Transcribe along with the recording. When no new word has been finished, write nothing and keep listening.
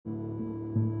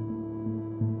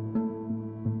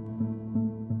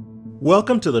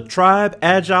Welcome to the Tribe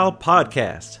Agile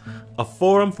Podcast, a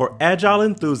forum for agile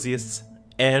enthusiasts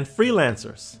and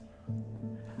freelancers.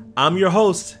 I'm your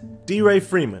host, D. Ray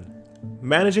Freeman,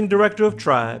 Managing Director of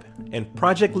Tribe and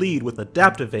Project Lead with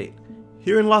Adaptivate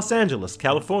here in Los Angeles,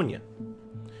 California.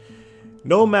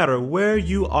 No matter where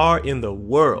you are in the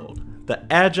world, the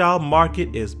agile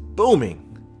market is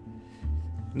booming.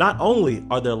 Not only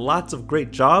are there lots of great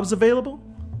jobs available,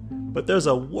 but there's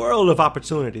a world of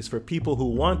opportunities for people who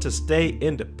want to stay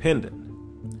independent.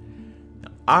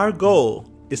 Our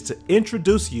goal is to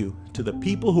introduce you to the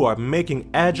people who are making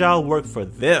agile work for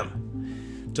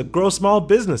them, to grow small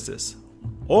businesses,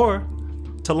 or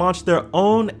to launch their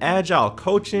own agile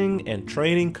coaching and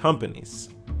training companies.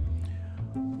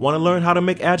 Want to learn how to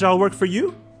make agile work for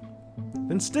you?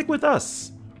 Then stick with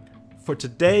us for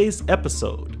today's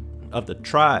episode of the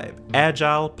Tribe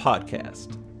Agile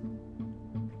Podcast.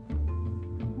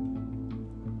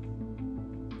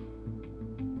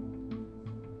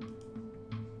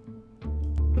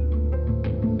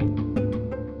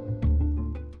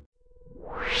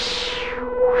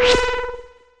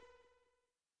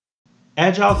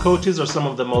 Agile coaches are some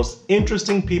of the most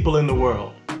interesting people in the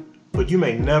world, but you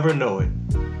may never know it.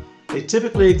 They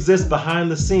typically exist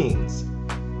behind the scenes.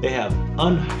 They have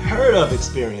unheard of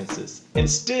experiences, and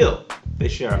still they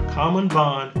share a common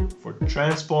bond for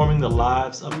transforming the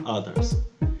lives of others.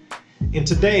 In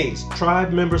today's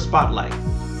Tribe Member Spotlight,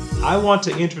 I want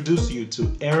to introduce you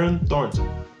to Aarron Thornton.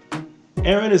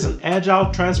 Aarron is an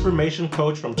agile transformation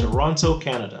coach from Toronto,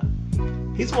 Canada.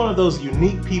 He's one of those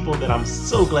unique people that I'm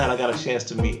so glad I got a chance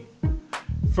to meet.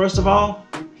 First of all,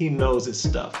 he knows his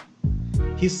stuff.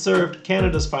 He's served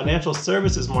Canada's financial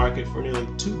services market for nearly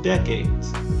 2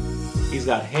 decades. He's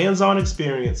got hands-on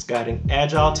experience guiding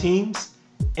agile teams,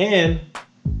 and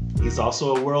he's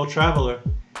also a world traveler.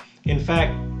 In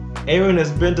fact, Aarron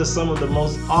has been to some of the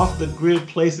most off-the-grid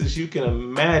places you can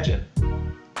imagine.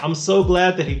 I'm so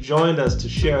glad that he joined us to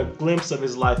share a glimpse of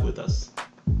his life with us.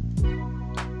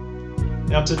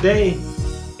 Now today,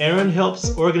 Aarron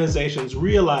helps organizations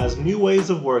realize new ways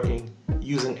of working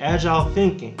using agile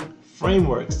thinking,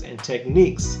 frameworks, and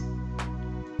techniques.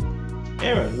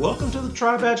 Aarron, welcome to the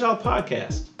Tribe Agile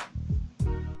Podcast.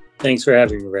 Thanks for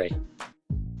having me, Ray.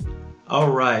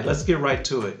 All right, let's get right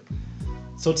to it.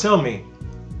 So tell me,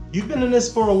 you've been in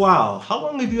this for a while. How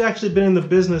long have you actually been in the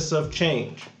business of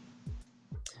change?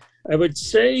 I would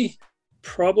say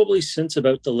probably since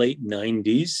about the late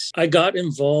 90s. I got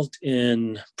involved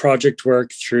in project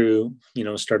work through,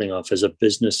 starting off as a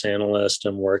business analyst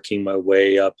and working my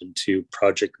way up into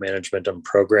project management and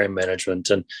program management.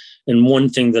 And one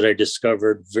thing that I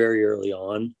discovered very early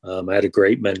on, I had a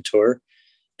great mentor.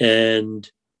 And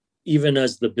even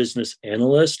as the business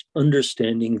analyst,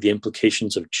 understanding the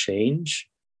implications of change,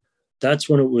 that's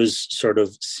when it was sort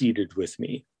of seeded with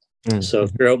me. Mm-hmm. So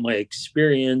throughout my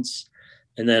experience,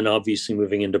 and then obviously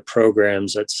moving into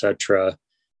programs, et cetera,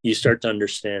 you start to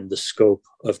understand the scope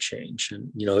of change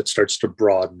and, it starts to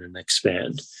broaden and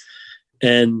expand.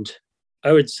 And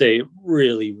I would say it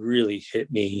really, really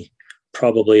hit me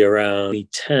probably around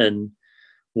 2010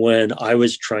 when I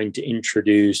was trying to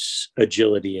introduce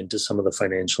agility into some of the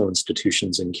financial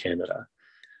institutions in Canada.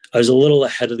 I was a little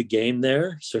ahead of the game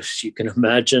there. So as you can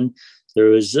imagine, there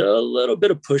was a little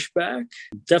bit of pushback,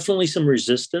 definitely some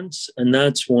resistance. And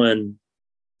that's when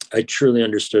I truly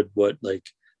understood what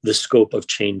the scope of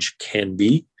change can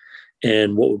be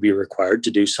and what would be required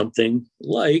to do something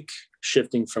like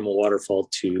shifting from a waterfall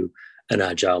to an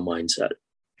agile mindset.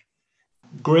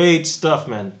 Great stuff,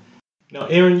 man. Now,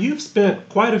 Aarron, you've spent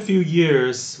quite a few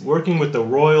years working with the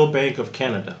Royal Bank of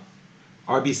Canada,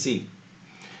 RBC,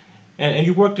 and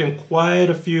you worked in quite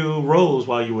a few roles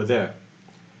while you were there.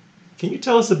 Can you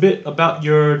tell us a bit about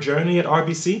your journey at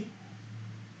RBC?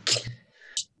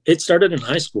 It started in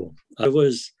high school. I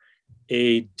was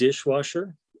a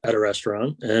dishwasher at a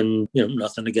restaurant and,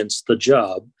 nothing against the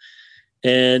job.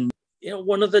 And,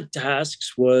 one of the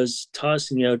tasks was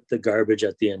tossing out the garbage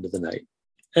at the end of the night.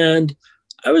 And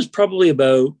I was probably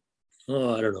about,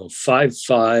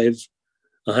 5'5",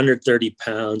 130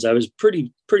 pounds. I was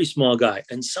pretty small guy.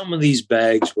 And some of these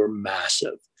bags were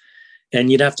massive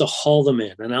and you'd have to haul them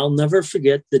in. And I'll never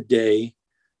forget the day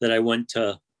that I went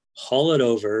to haul it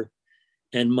over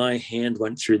and my hand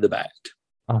went through the bag.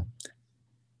 Oh.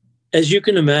 As you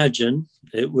can imagine,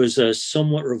 it was a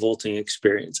somewhat revolting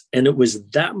experience. And it was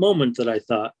that moment that I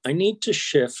thought, I need to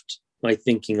shift my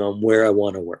thinking on where I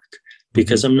want to work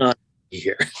because I'm not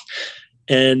here.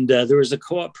 And there was a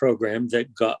co-op program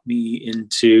that got me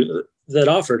that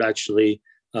offered actually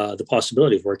the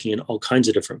possibility of working in all kinds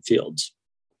of different fields.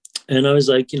 And I was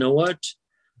like, you know what?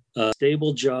 a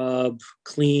stable job,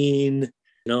 clean,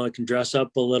 I can dress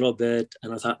up a little bit.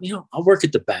 And I thought, I'll work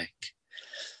at the bank.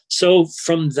 So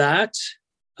from that,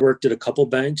 I worked at a couple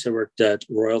banks. I worked at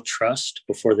Royal Trust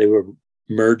before they were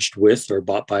merged with or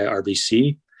bought by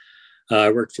RBC.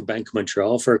 I worked for Bank of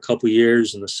Montreal for a couple of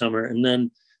years in the summer. And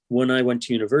then when I went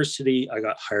to university, I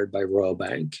got hired by Royal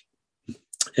Bank.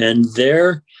 And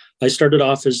there I started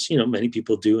off as, many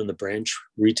people do in the branch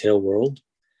retail world.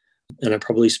 And I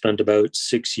probably spent about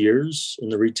 6 years in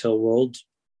the retail world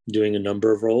doing a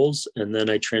number of roles. And then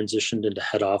I transitioned into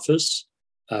head office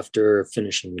after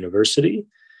finishing university.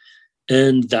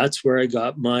 And that's where I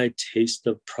got my taste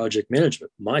of project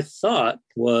management. My thought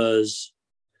was,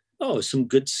 some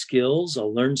good skills.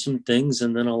 I'll learn some things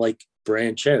and then I'll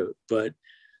branch out. But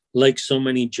like so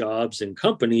many jobs and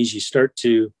companies, you start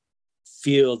to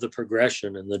feel the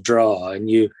progression and the draw. And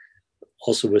you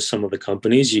also, with some of the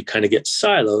companies, you kind of get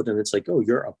siloed and it's like,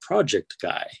 you're a project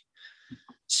guy.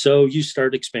 So you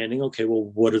start expanding. Okay, well,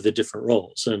 what are the different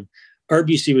roles? And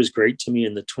RBC was great to me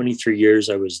in the 23 years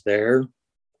I was there.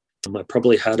 I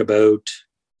probably had about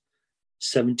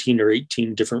 17 or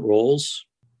 18 different roles.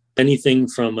 Anything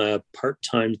from a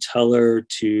part-time teller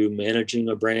to managing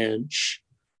a branch,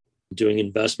 doing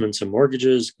investments and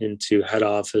mortgages, into head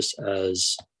office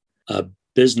as a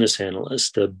business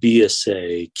analyst, a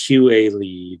BSA, QA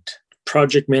lead,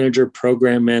 project manager,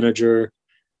 program manager.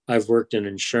 I've worked in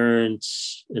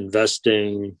insurance,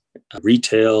 investing,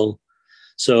 retail.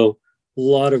 So a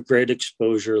lot of great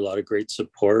exposure, a lot of great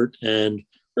support, and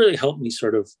really helped me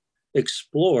sort of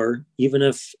explore, even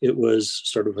if it was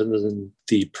sort of within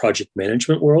the project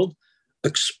management world,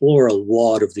 explore a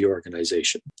lot of the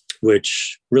organization,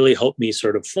 which really helped me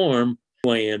sort of form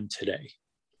who I am today.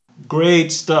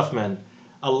 Great stuff, man.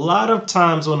 A lot of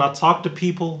times when I talk to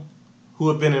people who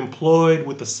have been employed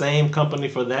with the same company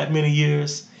for that many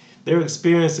years, their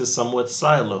experience is somewhat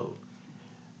siloed.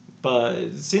 But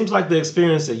it seems like the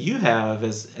experience that you have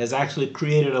has actually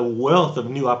created a wealth of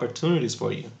new opportunities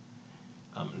for you.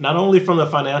 Not only from the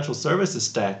financial services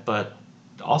stack, but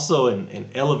also in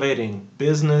elevating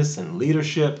business and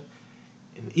leadership,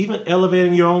 and even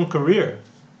elevating your own career.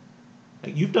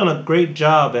 You've done a great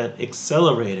job at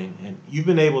accelerating, and you've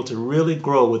been able to really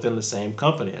grow within the same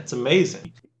company. It's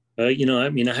amazing. I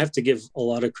have to give a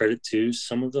lot of credit to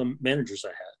some of the managers I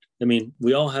had.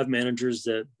 We all have managers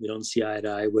that we don't see eye to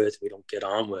eye with, we don't get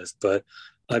on with, but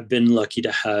I've been lucky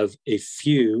to have a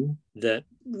few that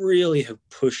really have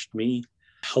pushed me,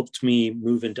 helped me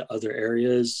move into other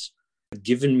areas,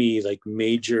 given me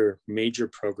major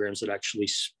programs that actually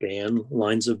span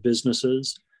lines of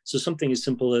businesses. So something as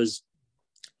simple as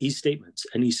e-statements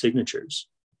and e-signatures.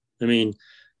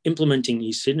 Implementing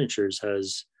e-signatures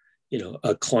has,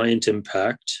 a client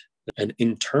impact, an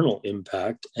internal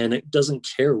impact, and it doesn't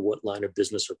care what line of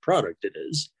business or product it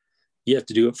is. You have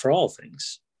to do it for all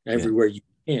things, everywhere you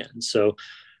can. So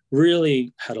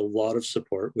really had a lot of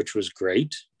support, which was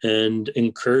great, and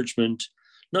encouragement,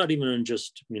 not even in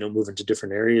just, moving to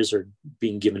different areas or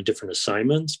being given different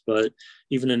assignments, but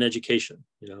even in education.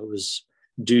 It was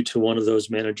due to one of those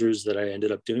managers that I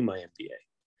ended up doing my MBA.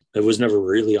 It was never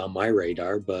really on my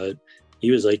radar, but he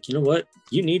was like, you know what,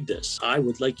 you need this. I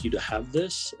would like you to have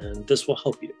this, and this will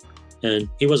help you. And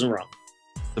he wasn't wrong.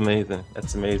 That's amazing.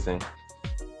 That's amazing.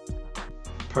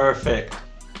 Perfect.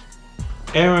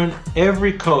 Aarron,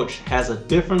 every coach has a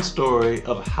different story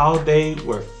of how they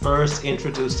were first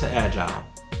introduced to Agile.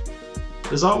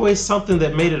 There's always something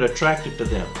that made it attractive to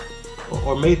them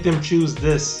or made them choose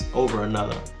this over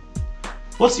another.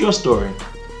 What's your story?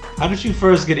 How did you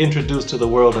first get introduced to the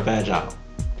world of Agile?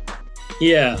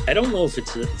 Yeah, I don't know if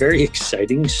it's a very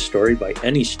exciting story by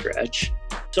any stretch.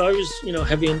 So I was,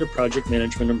 heavy into project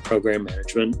management and program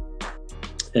management.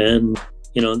 And,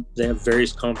 they have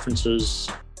various conferences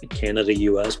in Canada,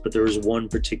 US, but there was one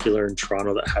particular in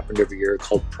Toronto that happened every year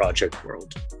called Project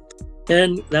World.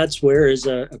 And that's where, as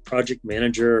a project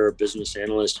manager or a business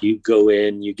analyst, you go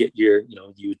in, you get your,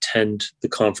 you attend the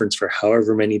conference for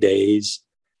however many days,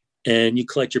 and you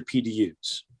collect your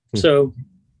PDUs. So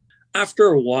after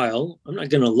a while, I'm not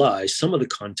going to lie, some of the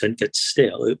content gets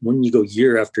stale. When you go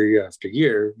year after year after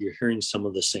year, you're hearing some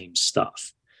of the same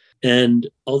stuff. And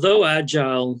although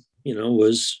Agile,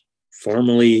 was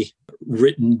formally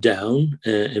written down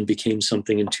and became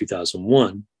something in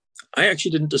 2001, I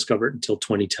actually didn't discover it until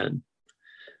 2010.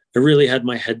 I really had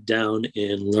my head down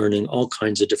in learning all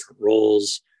kinds of different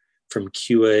roles, from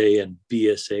QA and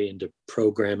BSA into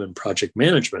program and project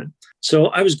management. So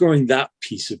I was growing that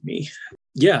piece of me.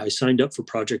 Yeah, I signed up for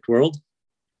Project World,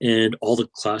 and all the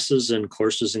classes and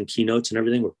courses and keynotes and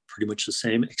everything were pretty much the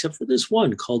same, except for this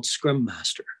one called Scrum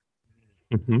Master.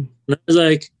 Mm-hmm. And I was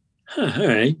like, All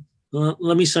right, well,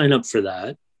 let me sign up for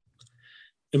that.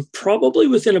 And probably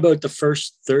within about the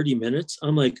first 30 minutes,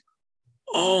 I'm like,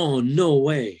 oh, no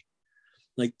way.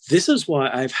 Like, this is why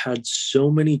I've had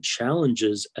so many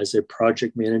challenges as a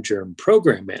project manager and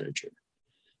program manager,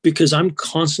 because I'm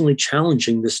constantly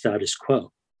challenging the status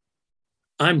quo.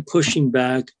 I'm pushing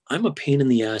back. I'm a pain in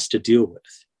the ass to deal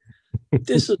with.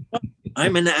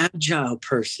 I'm an agile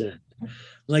person.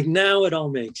 Like, now it all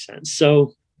makes sense.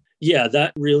 So, yeah,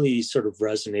 that really sort of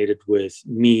resonated with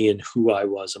me and who I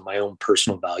was and my own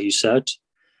personal value set.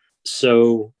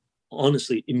 So,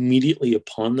 honestly, immediately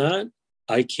upon that,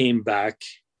 I came back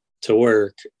to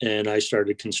work and I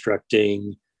started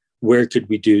constructing where could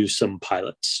we do some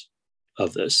pilots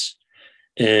of this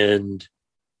and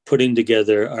putting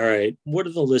together, all right, what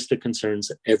are the list of concerns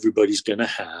that everybody's going to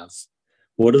have?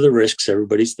 What are the risks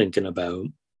everybody's thinking about?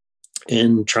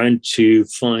 And trying to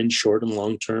find short and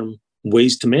long-term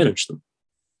ways to manage them.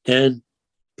 And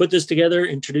put this together,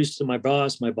 introduced to my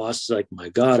boss. My boss is like, my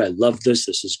God, I love this.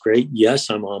 This is great. Yes,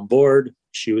 I'm on board.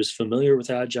 She was familiar with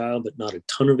Agile, but not a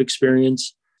ton of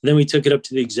experience. Then we took it up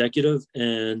to the executive,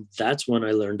 and that's when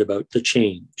I learned about the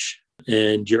change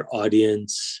and your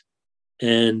audience,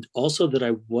 and also that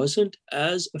I wasn't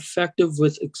as effective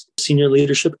with senior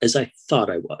leadership as I thought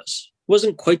I was.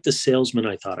 Wasn't quite the salesman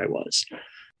I thought I was.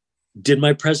 Did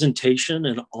my presentation,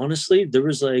 and honestly, there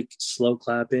was like slow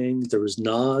clapping, there was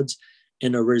nods,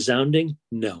 and a resounding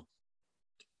no,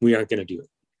 we aren't going to do it.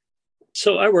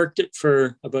 So I worked it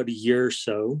for about a year or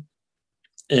so.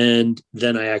 And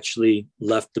then I actually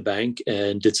left the bank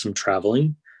and did some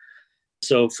traveling.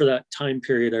 So for that time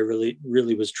period, I really,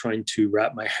 really was trying to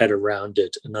wrap my head around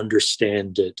it and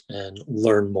understand it and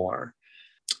learn more.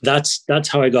 That's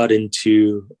how I got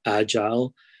into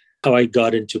Agile, how I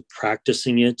got into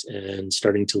practicing it and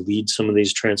starting to lead some of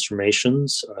these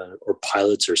transformations or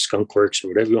pilots or skunk works or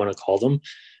whatever you want to call them,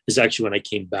 is actually when I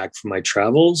came back from my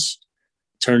travels.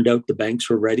 Turned out the banks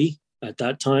were ready at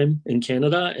that time in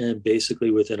Canada. And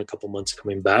basically within a couple months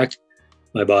coming back,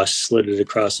 my boss slid it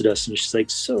across the desk and she's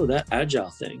like, so that Agile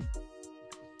thing,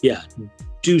 yeah,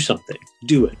 do something,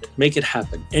 do it, make it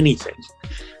happen, anything.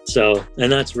 So,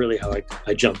 and that's really how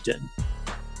I jumped in.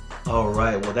 All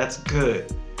right, well, that's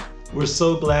good. We're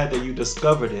so glad that you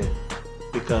discovered it,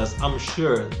 because I'm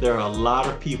sure there are a lot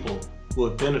of people who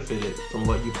have benefited from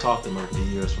what you've taught them over the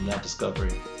years from that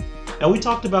discovery. And we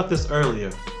talked about this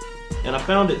earlier, and I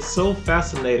found it so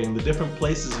fascinating, the different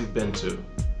places you've been to.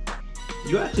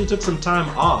 You actually took some time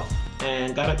off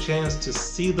and got a chance to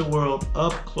see the world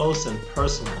up close and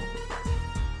personal.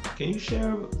 Can you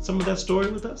share some of that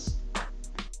story with us?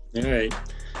 All right.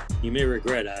 You may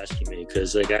regret asking me,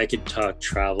 because like I could talk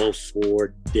travel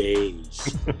for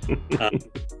days.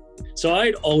 So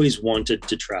I'd always wanted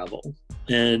to travel,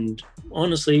 and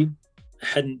honestly,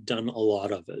 hadn't done a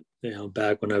lot of it. You know,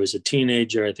 back when I was a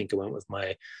teenager, I think I went with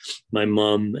my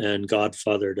mom and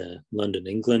godfather to London,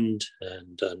 England,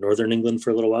 and Northern England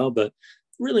for a little while, but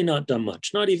really not done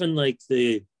much. Not even like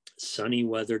the sunny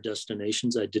weather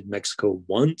destinations. I did Mexico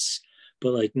once,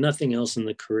 but like nothing else in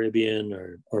the Caribbean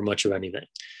or much of anything.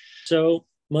 So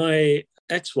my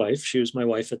ex-wife, she was my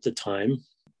wife at the time,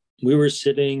 we were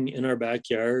sitting in our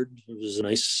backyard. It was a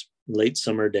nice late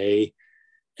summer day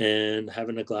and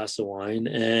having a glass of wine.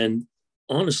 And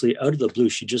honestly, out of the blue,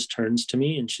 she just turns to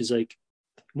me and she's like,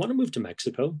 want to move to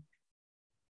Mexico?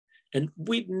 And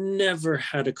we'd never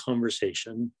had a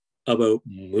conversation about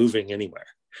moving anywhere.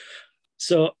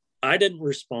 So I didn't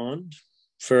respond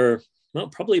for, well,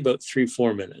 probably about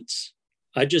 3-4 minutes.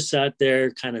 I just sat there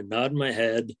kind of nodding my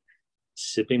head,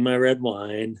 sipping my red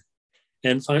wine.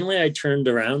 And finally, I turned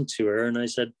around to her and I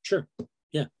said, sure,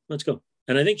 yeah, let's go.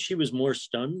 And I think she was more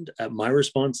stunned at my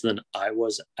response than I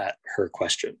was at her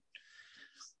question.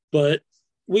 But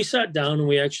we sat down and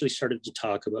we actually started to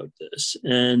talk about this.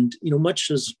 And, you know, much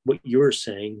as what you were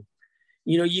saying,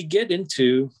 you know, you get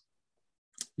into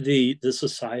the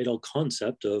societal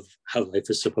concept of how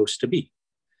life is supposed to be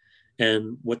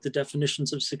and what the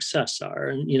definitions of success are.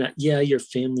 And, you know, yeah, your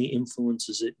family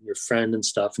influences it, and your friend and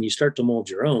stuff, and you start to mold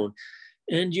your own,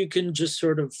 and you can just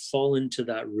sort of fall into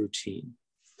that routine.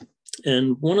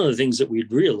 And one of the things that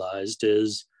we'd realized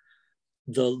is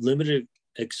the limited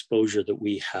exposure that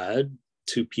we had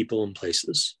to people and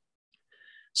places.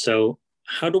 So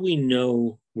how do we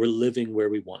know we're living where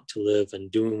we want to live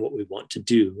and doing what we want to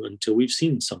do until we've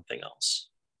seen something else?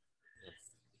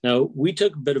 Now, we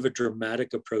took a bit of a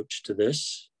dramatic approach to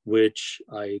this, which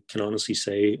I can honestly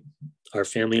say our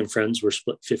family and friends were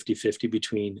split 50-50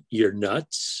 between you're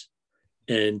nuts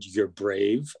and you're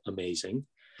brave, amazing.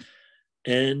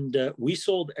 And we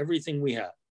sold everything we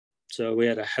had. So we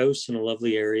had a house in a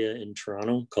lovely area in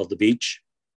Toronto called The Beach,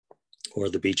 or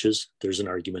The Beaches. There's an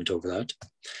argument over that.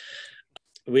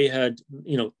 We had,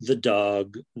 the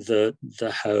dog, the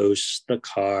house, the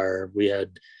car. We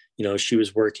had, she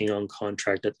was working on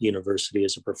contract at the university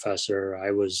as a professor.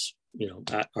 I was,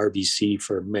 at RBC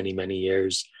for many, many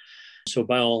years. So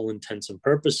by all intents and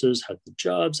purposes, had the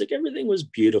jobs, like everything was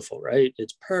beautiful, right?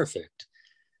 It's perfect.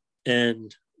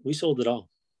 And we sold it all.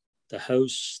 The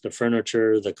house, the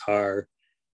furniture, the car.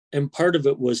 And part of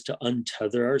it was to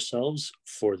untether ourselves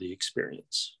for the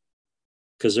experience,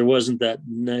 because there wasn't that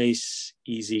nice,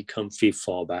 easy, comfy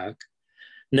fallback.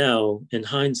 Now, in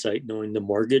hindsight, knowing the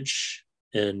mortgage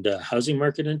and housing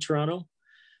market in Toronto,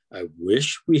 I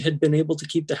wish we had been able to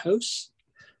keep the house,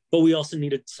 but we also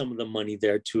needed some of the money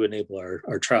there to enable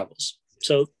our travels.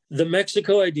 So the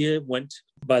Mexico idea went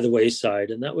by the wayside,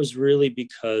 and that was really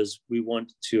because we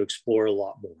wanted to explore a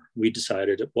lot more. We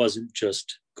decided it wasn't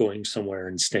just going somewhere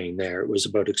and staying there. It was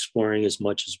about exploring as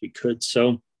much as we could.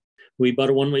 So we bought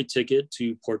a one-way ticket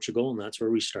to Portugal, and that's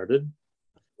where we started.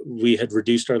 We had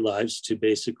reduced our lives to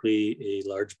basically a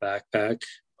large backpack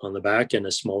on the back and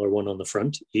a smaller one on the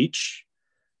front each.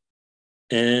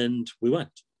 And we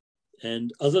went.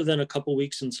 And other than a couple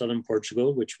weeks in southern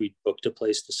Portugal, which we booked a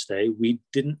place to stay, we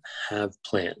didn't have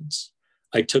plans.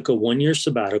 I took a 1-year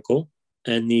sabbatical,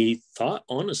 and the thought,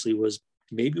 honestly, was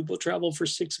maybe we'll travel for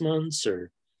 6 months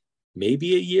or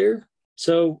maybe a year.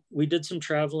 So we did some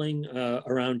traveling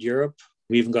around Europe.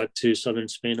 We even got to southern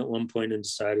Spain at one point and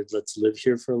decided, let's live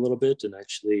here for a little bit and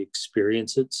actually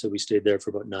experience it. So we stayed there for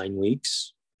about 9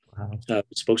 weeks. Wow.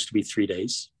 It's supposed to be 3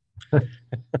 days.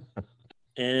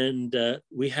 And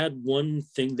we had one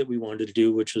thing that we wanted to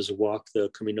do, which was walk the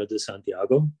Camino de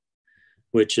Santiago,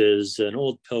 which is an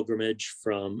old pilgrimage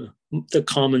from the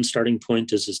common starting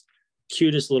point is this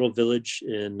cutest little village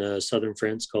in southern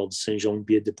France called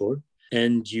Saint-Jean-Pied-de-Port.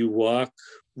 And you walk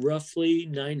roughly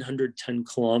 910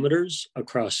 kilometers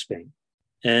across Spain.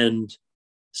 And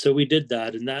so we did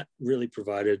that, and that really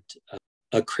provided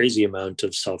a crazy amount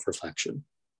of self-reflection,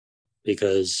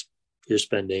 because you're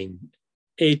spending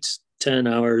 8-10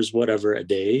 hours, whatever, a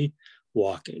day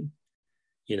walking.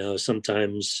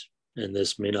 Sometimes, and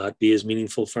this may not be as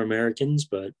meaningful for Americans,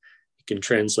 but you can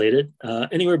translate it,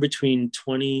 anywhere between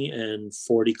 20 and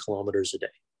 40 kilometers a day.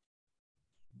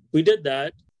 We did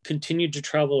that, continued to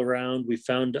travel around. We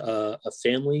found a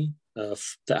family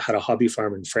that had a hobby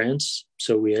farm in France.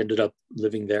 So we ended up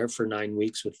living there for 9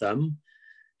 weeks with them.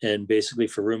 And basically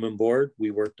for room and board,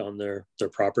 we worked on their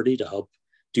property to help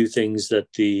do things that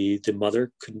the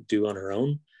mother couldn't do on her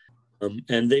own.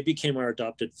 And they became our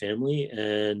adopted family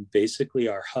and basically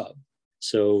our hub.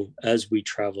 So as we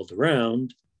traveled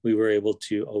around, we were able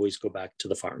to always go back to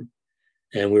the farm,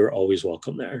 and we were always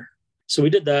welcome there. So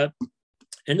we did that,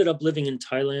 ended up living in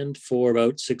Thailand for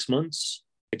about 6 months.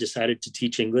 I decided to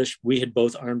teach English. We had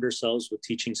both armed ourselves with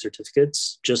teaching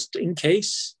certificates just in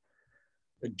case.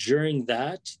 During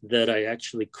that I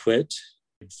actually quit,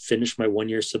 finished my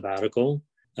 1-year sabbatical,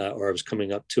 or I was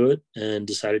coming up to it, and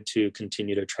decided to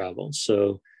continue to travel.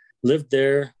 So lived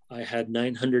there. I had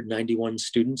 991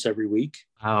 students every week.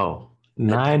 Wow.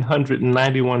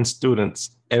 991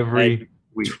 students every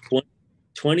week.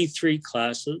 23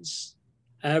 classes.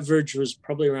 Average was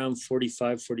probably around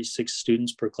 45, 46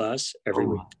 students per class every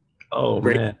week. Oh,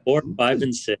 Grade man. 4, 5,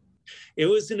 and 6. It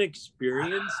was an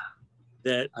experience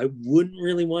that I wouldn't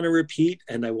really want to repeat,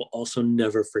 and I will also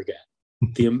never forget.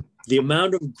 The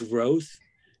amount of growth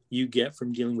you get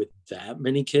from dealing with that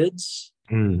many kids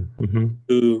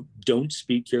who don't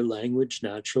speak your language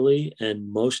naturally,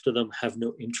 and most of them have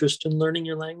no interest in learning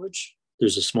your language,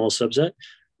 there's a small subset,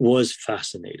 was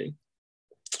fascinating.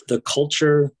 The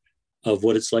culture of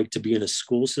what it's like to be in a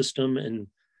school system in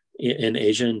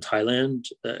Asia and Thailand,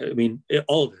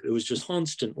 all of it, it was just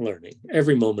constant learning,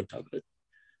 every moment of it.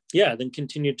 Yeah, then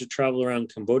continued to travel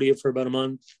around Cambodia for about a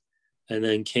month, and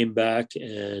then came back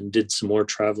and did some more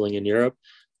traveling in Europe.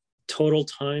 Total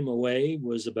time away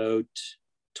was about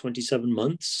 27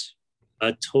 months.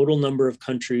 Total number of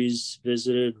countries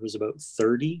visited was about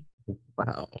 30.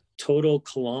 Wow. Total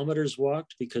kilometers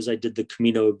walked, because I did the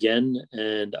Camino again,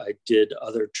 and I did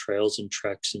other trails and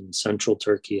treks in central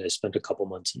Turkey. I spent a couple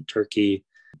months in Turkey,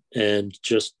 and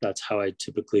just that's how I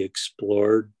typically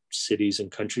explored cities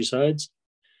and countrysides.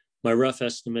 My rough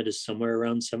estimate is somewhere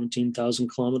around 17,000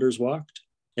 kilometers walked,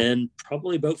 and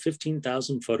probably about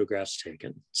 15,000 photographs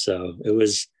taken. So it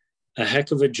was a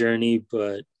heck of a journey,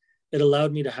 but it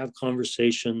allowed me to have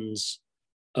conversations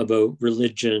about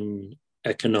religion,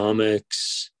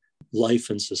 economics, life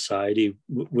and society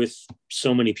with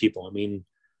so many people.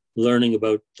 Learning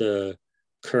about the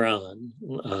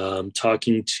Quran,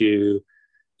 talking to,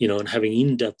 and having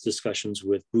in-depth discussions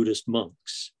with Buddhist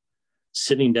monks,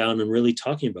 sitting down and really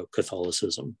talking about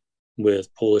Catholicism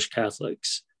with Polish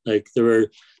Catholics. Like there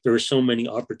were so many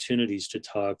opportunities to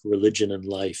talk religion and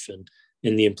life and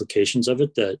the implications of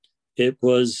it, that it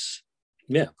was,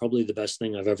 probably the best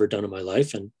thing I've ever done in my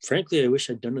life. And frankly, I wish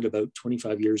I'd done it about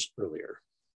 25 years earlier.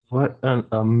 What an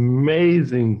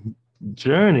amazing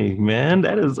journey, man.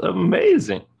 That is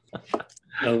amazing.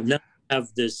 So now I have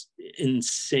this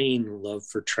insane love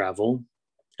for travel.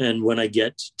 And when I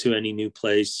get to any new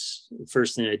place, the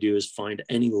first thing I do is find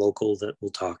any local that will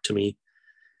talk to me,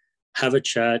 have a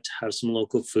chat, have some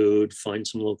local food, find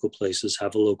some local places,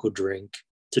 have a local drink,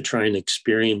 to try and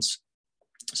experience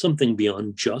something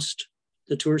beyond just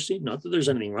the touristy. Not that there's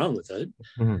anything wrong with it,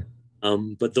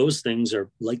 but those things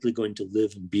are likely going to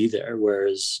live and be there.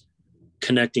 Whereas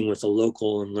connecting with a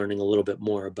local and learning a little bit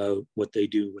more about what they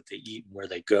do, what they eat, and where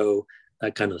they go,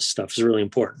 that kind of stuff is really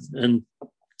important. And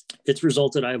it's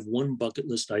resulted, I have one bucket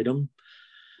list item,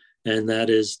 and that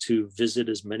is to visit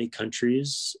as many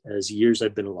countries as years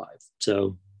I've been alive.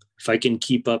 So if I can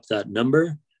keep up that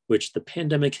number, which the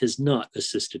pandemic has not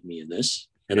assisted me in this,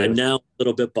 and I'm now a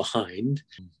little bit behind,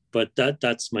 but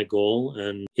that's my goal.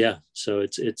 And so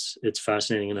it's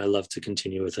fascinating, and I love to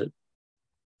continue with it.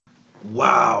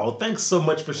 Wow, thanks so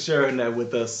much for sharing that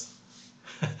with us.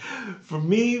 For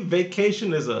me,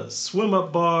 vacation is a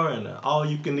swim-up bar and an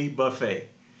all-you-can-eat buffet.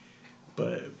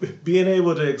 But being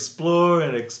able to explore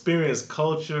and experience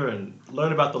culture and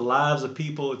learn about the lives of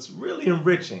people, it's really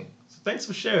enriching. So thanks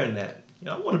for sharing that.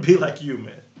 I want to be like you,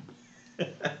 man.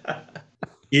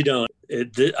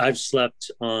 I've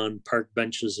slept on park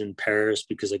benches in Paris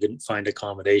because I couldn't find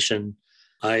accommodation.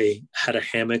 I had a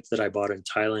hammock that I bought in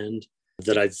Thailand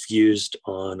that I've used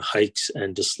on hikes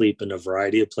and to sleep in a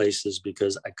variety of places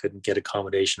because I couldn't get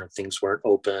accommodation or things weren't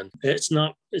open. It's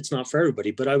not for everybody,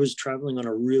 but I was traveling on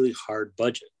a really hard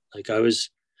budget.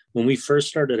 When we first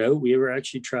started out, we were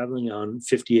actually traveling on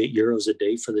 58 euros a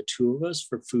day for the two of us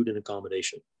for food and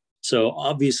accommodation. So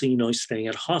obviously, staying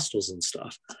at hostels and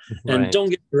stuff. Right. And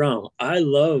don't get me wrong, I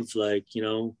love a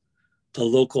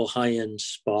local high-end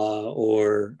spa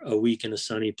or a week in a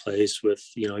sunny place with,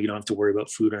 you don't have to worry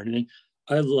about food or anything.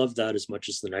 I love that as much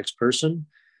as the next person.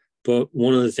 But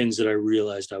one of the things that I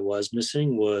realized I was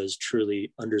missing was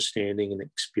truly understanding and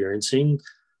experiencing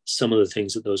some of the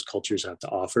things that those cultures have to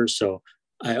offer. So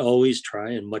I always try,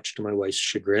 and much to my wife's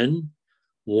chagrin,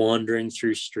 wandering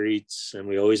through streets, and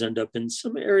we always end up in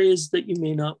some areas that you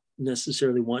may not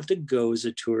necessarily want to go as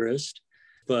a tourist.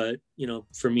 But,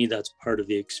 for me, that's part of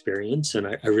the experience, and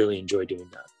I really enjoy doing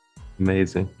that.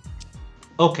 Amazing.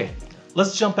 Okay,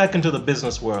 let's jump back into the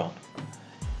business world.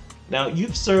 Now,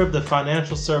 you've served the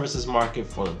financial services market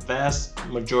for the vast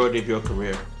majority of your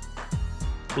career.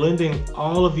 Blending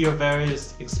all of your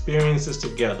various experiences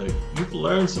together, you've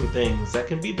learned some things that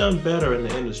can be done better in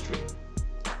the industry.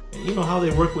 And how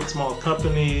they work with small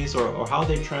companies or how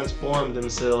they transform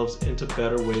themselves into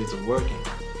better ways of working.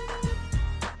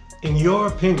 In your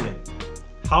opinion,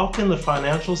 how can the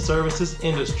financial services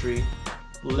industry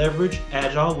leverage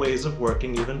agile ways of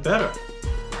working even better?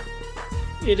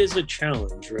 It is a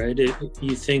challenge, right?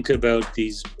 You think about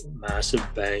these massive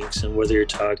banks, and whether you're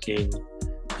talking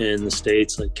in the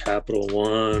States like Capital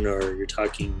One, or you're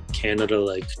talking Canada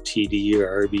like TD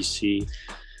or RBC,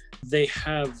 they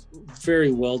have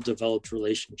very well-developed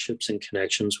relationships and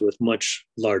connections with much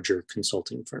larger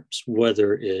consulting firms,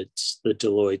 whether it's the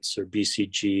Deloittes or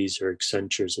BCGs or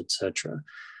Accentures, etc.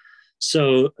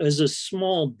 So as a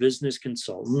small business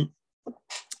consultant,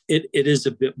 it is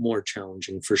a bit more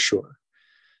challenging for sure.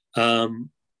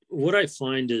 What I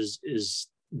find is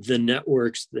the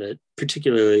networks that,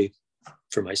 particularly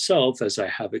for myself, as I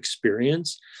have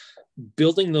experience,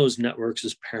 building those networks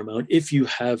is paramount if you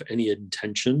have any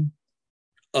intention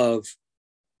of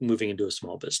moving into a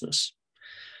small business.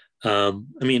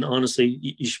 Honestly,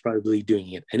 you should probably be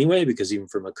doing it anyway, because even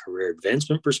from a career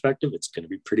advancement perspective, it's going to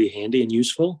be pretty handy and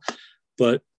useful.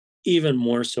 But even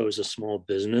more so as a small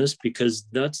business, because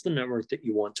that's the network that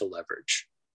you want to leverage.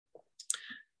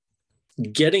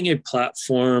 Getting a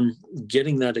platform,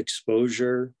 getting that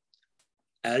exposure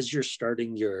as you're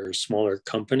starting your smaller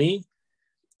company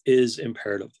is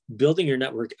imperative. Building your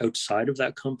network outside of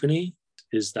that company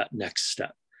is that next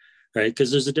step, right?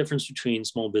 Because there's a difference between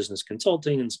small business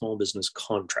consulting and small business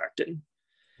contracting.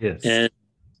 Yes. And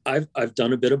I've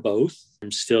done a bit of both.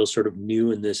 I'm still sort of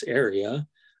new in this area.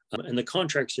 And the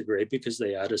contracts are great because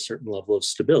they add a certain level of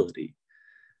stability.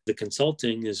 The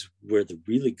consulting is where the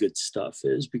really good stuff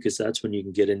is, because that's when you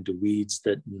can get into weeds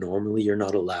that normally you're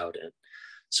not allowed in.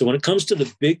 So when it comes to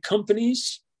the big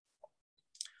companies,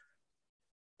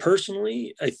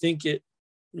 Personally, I think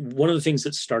one of the things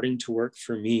that's starting to work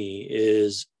for me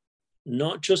is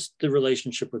not just the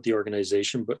relationship with the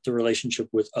organization, but the relationship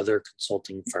with other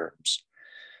consulting firms.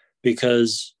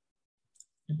 Because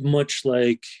much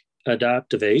like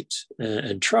Adaptivate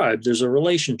and Tribe, there's a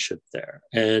relationship there,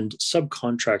 and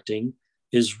subcontracting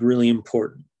is really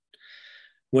important.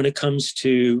 When it comes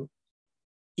to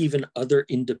even other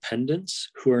independents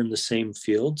who are in the same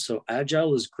field, so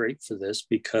Agile is great for this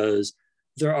because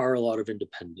there are a lot of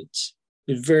independents.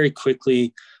 And very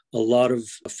quickly, a lot of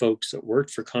folks that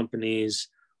worked for companies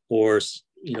or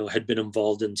had been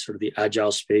involved in sort of the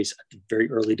Agile space at the very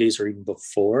early days or even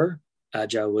before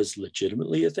Agile was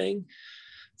legitimately a thing.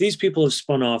 These people have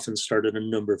spun off and started a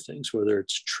number of things, whether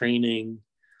it's training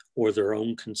or their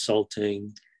own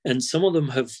consulting. And some of them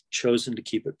have chosen to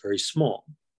keep it very small.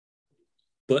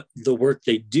 But the work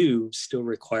they do still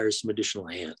requires some additional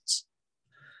hands.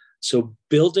 So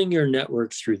building your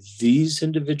network through these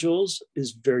individuals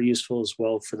is very useful as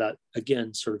well for that,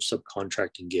 again, sort of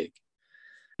subcontracting gig.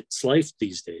 It's life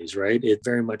these days, right? It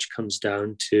very much comes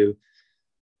down to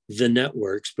the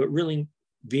networks, but really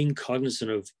being cognizant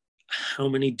of how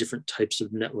many different types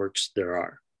of networks there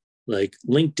are. Like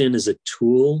LinkedIn is a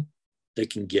tool that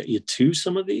can get you to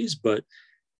some of these, but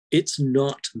it's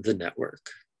not the network.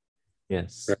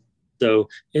 Yes. Right? So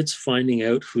it's finding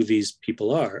out who these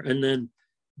people are and then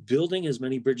building as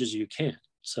many bridges as you can.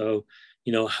 So,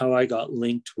 how I got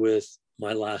linked with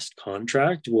my last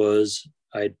contract was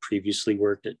I had previously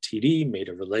worked at TD, made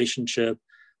a relationship,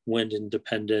 went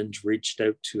independent, reached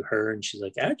out to her, and she's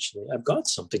like, actually, I've got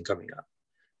something coming up.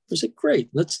 I was like, great,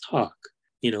 let's talk,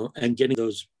 and getting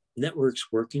those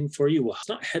networks working for you. Well, it's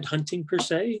not headhunting per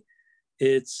se,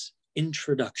 it's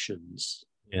introductions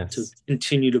to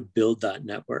continue to build that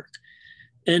network.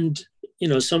 And,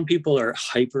 some people are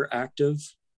hyperactive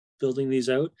building these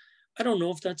out. I don't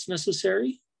know if that's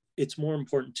necessary. It's more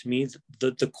important to me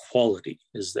that the quality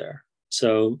is there.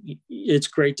 So it's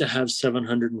great to have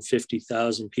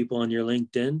 750,000 people on your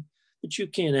LinkedIn, but you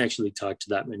can't actually talk to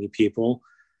that many people.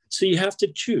 So you have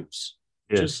to choose,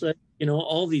 just like,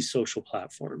 all these social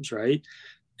platforms, right?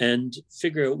 And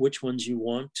figure out which ones you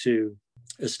want to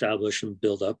establish and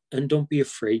build up. And don't be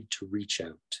afraid to reach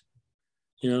out.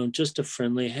 Just a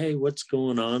friendly, hey, what's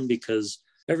going on? Because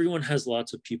everyone has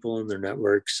lots of people in their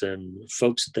networks and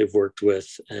folks that they've worked with.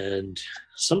 And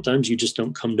sometimes you just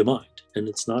don't come to mind. And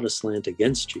it's not a slant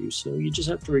against you. So you just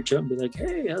have to reach out and be like,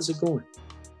 hey, how's it going?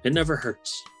 It never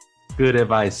hurts. Good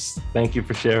advice. Thank you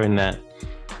for sharing that.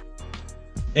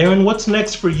 Aarron, what's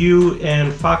next for you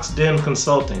and FoxDen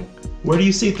Consulting? Where do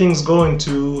you see things going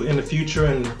to in the future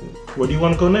and where do you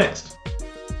want to go next?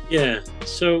 Yeah,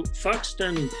 so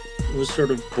FoxDen was sort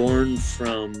of born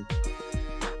from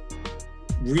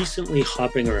recently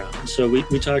hopping around. So we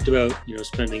talked about,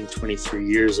 spending 23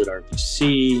 years at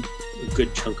RBC, a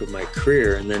good chunk of my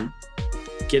career, and then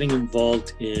getting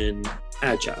involved in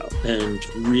Agile and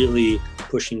really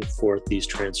pushing forth these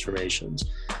transformations.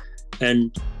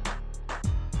 And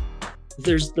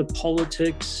there's the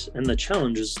politics and the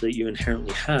challenges that you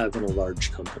inherently have in a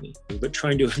large company, but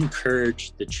trying to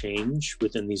encourage the change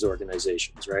within these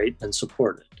organizations, right? And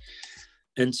support it.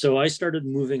 And so I started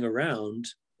moving around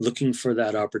looking for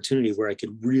that opportunity where I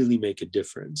could really make a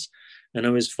difference. And I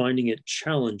was finding it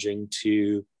challenging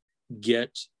to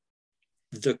get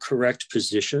the correct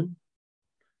position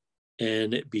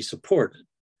and it be supported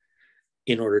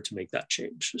in order to make that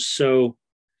change. So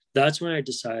that's when I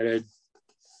decided,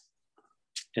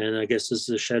 and I guess this is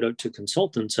a shout out to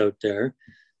consultants out there,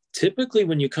 typically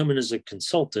when you come in as a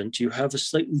consultant, you have a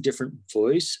slightly different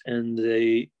voice, and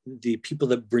the people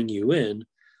that bring you in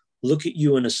look at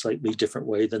you in a slightly different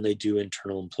way than they do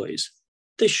internal employees.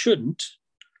 They shouldn't.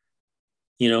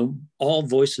 All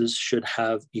voices should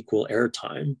have equal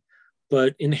airtime,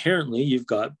 but inherently you've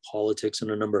got politics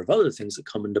and a number of other things that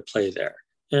come into play there.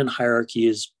 And hierarchy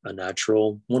is a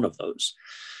natural one of those.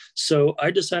 So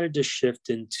I decided to shift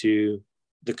into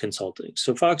the consulting.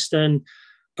 So FoxDen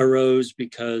arose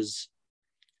because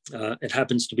it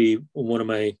happens to be one of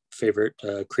my favorite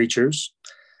creatures.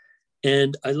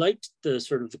 And I liked the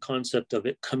sort of the concept of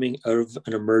it coming out of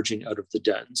and emerging out of the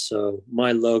den. So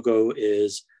my logo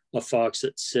is a fox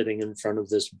that's sitting in front of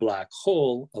this black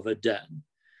hole of a den.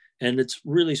 And it's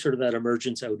really sort of that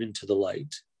emergence out into the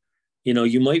light.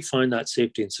 You might find that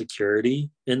safety and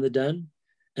security in the den,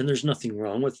 and there's nothing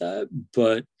wrong with that,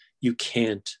 but you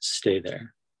can't stay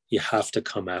there. You have to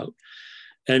come out.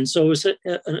 And so it was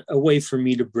a way for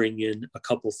me to bring in a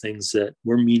couple things that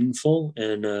were meaningful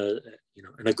and, and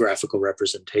a graphical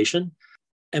representation.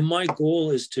 And my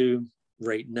goal is to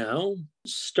right now,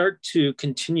 start to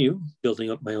continue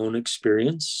building up my own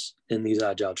experience in these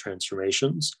agile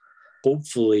transformations,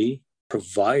 hopefully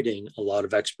providing a lot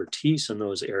of expertise in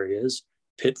those areas,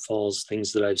 pitfalls,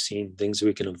 things that I've seen, things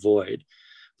we can avoid.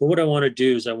 But what I want to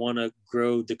do is I want to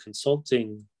grow the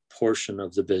consulting portion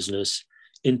of the business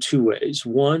in two ways.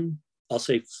 One, I'll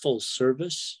say full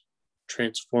service,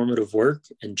 transformative work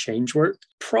and change work,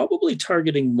 probably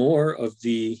targeting more of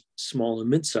the small and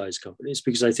mid-sized companies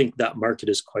because I think that market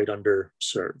is quite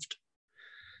underserved.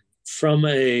 From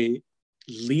a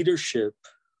leadership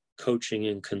coaching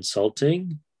and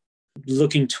consulting,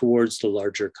 looking towards the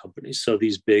larger companies. So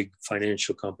these big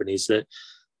financial companies that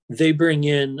they bring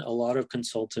in a lot of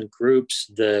consultant groups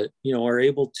that, are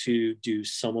able to do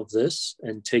some of this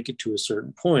and take it to a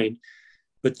certain point,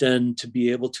 but then to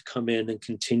be able to come in and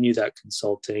continue that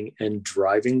consulting and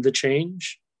driving the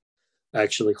change,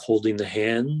 actually holding the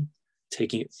hand,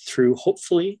 taking it through,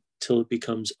 hopefully, till it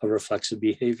becomes a reflexive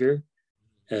behavior,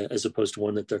 as opposed to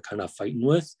one that they're kind of fighting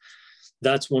with.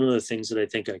 That's one of the things that I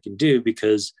think I can do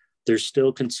because there's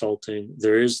still consulting,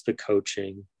 there is the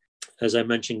coaching. As I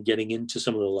mentioned, getting into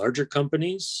some of the larger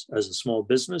companies as a small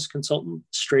business consultant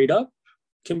straight up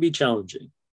can be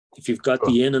challenging. If you've got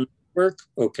the in and work,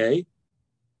 okay.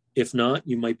 If not,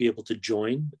 you might be able to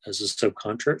join as a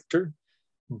subcontractor.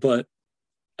 But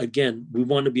again, we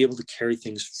want to be able to carry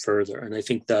things further. And I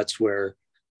think that's where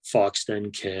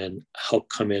FoxDen can help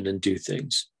come in and do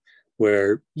things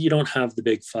where you don't have the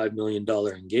big $5 million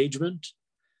engagement,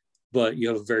 but you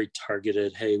have a very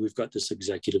targeted, hey, we've got this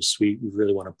executive suite. We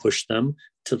really want to push them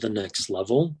to the next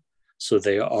level. So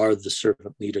they are the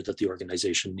servant leader that the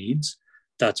organization needs.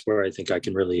 That's where I think I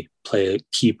can really play a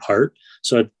key part.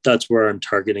 So that's where I'm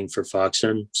targeting for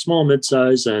FoxDen, small,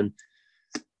 mid-size, and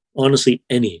honestly,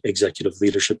 any executive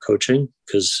leadership coaching,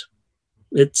 because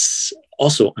it's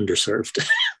also underserved.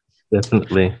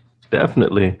 Definitely.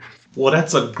 Well,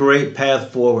 that's a great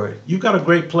path forward. You've got a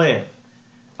great plan.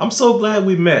 I'm so glad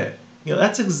we met.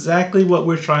 That's exactly what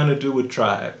we're trying to do with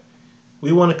Tribe.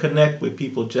 We want to connect with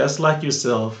people just like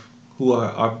yourself who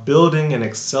are building and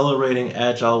accelerating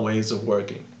agile ways of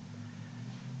working.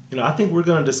 I think we're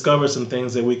going to discover some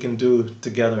things that we can do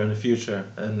together in the future,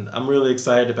 and I'm really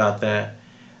excited about that.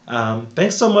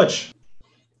 Thanks so much.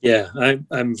 Yeah,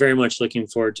 I'm very much looking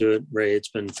forward to it, Ray. It's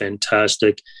been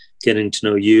fantastic getting to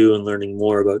know you and learning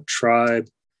more about Tribe,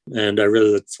 and I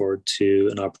really look forward to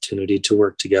an opportunity to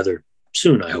work together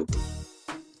soon, I hope.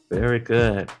 Very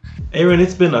good. Aarron,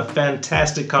 it's been a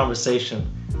fantastic conversation.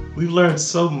 We've learned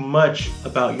so much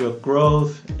about your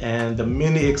growth and the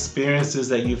many experiences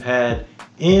that you've had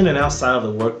in and outside of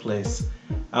the workplace.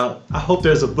 I hope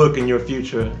there's a book in your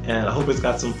future, and I hope it's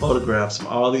got some photographs from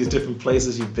all these different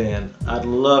places you've been. I'd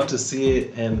love to see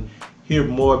it and hear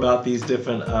more about these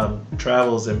different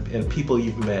travels and people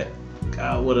you've met.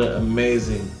 God, what an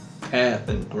amazing path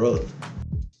and growth.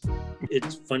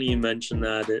 It's funny you mentioned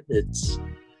that. It's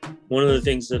one of the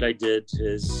things that I did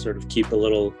is sort of keep a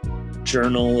little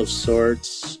journal of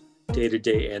sorts,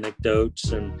 day-to-day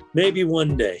anecdotes, and maybe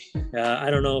one day, I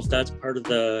don't know if that's part of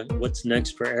the what's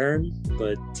next for Aarron,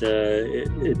 but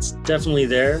it's definitely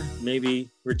there. Maybe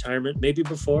retirement, maybe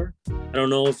before. I don't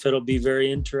know if it'll be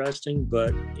very interesting,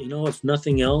 but if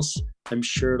nothing else, I'm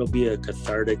sure it'll be a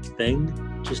cathartic thing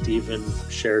just to even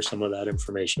share some of that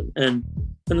information. And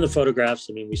in the photographs,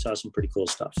 we saw some pretty cool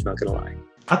stuff, not gonna lie.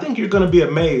 I think you're gonna be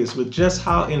amazed with just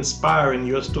how inspiring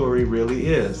your story really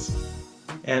is.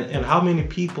 And how many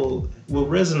people will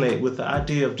resonate with the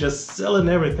idea of just selling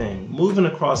everything, moving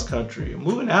across country,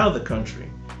 moving out of the country,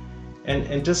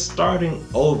 and just starting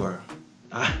over.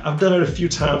 I've done it a few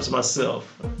times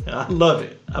myself. I love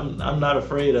it. I'm not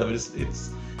afraid of it. It's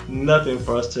nothing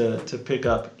for us to pick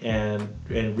up and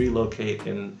relocate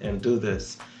and do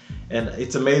this. And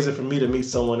it's amazing for me to meet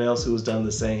someone else who's done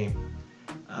the same.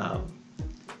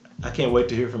 I can't wait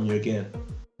to hear from you again.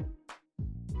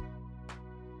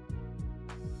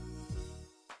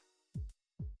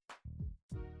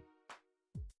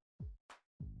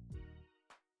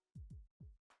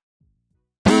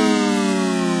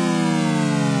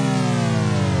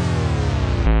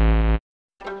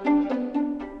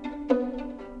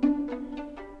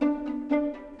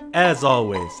 As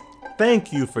always,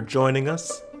 thank you for joining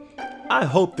us. I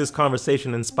hope this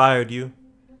conversation inspired you.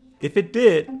 If it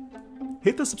did,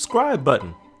 hit the subscribe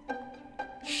button.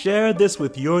 Share this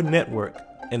with your network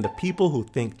and the people who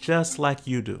think just like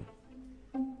you do.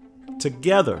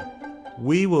 Together,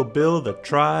 we will build the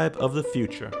tribe of the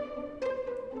future.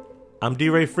 I'm D.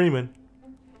 Ray Freeman.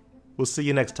 We'll see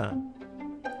you next time.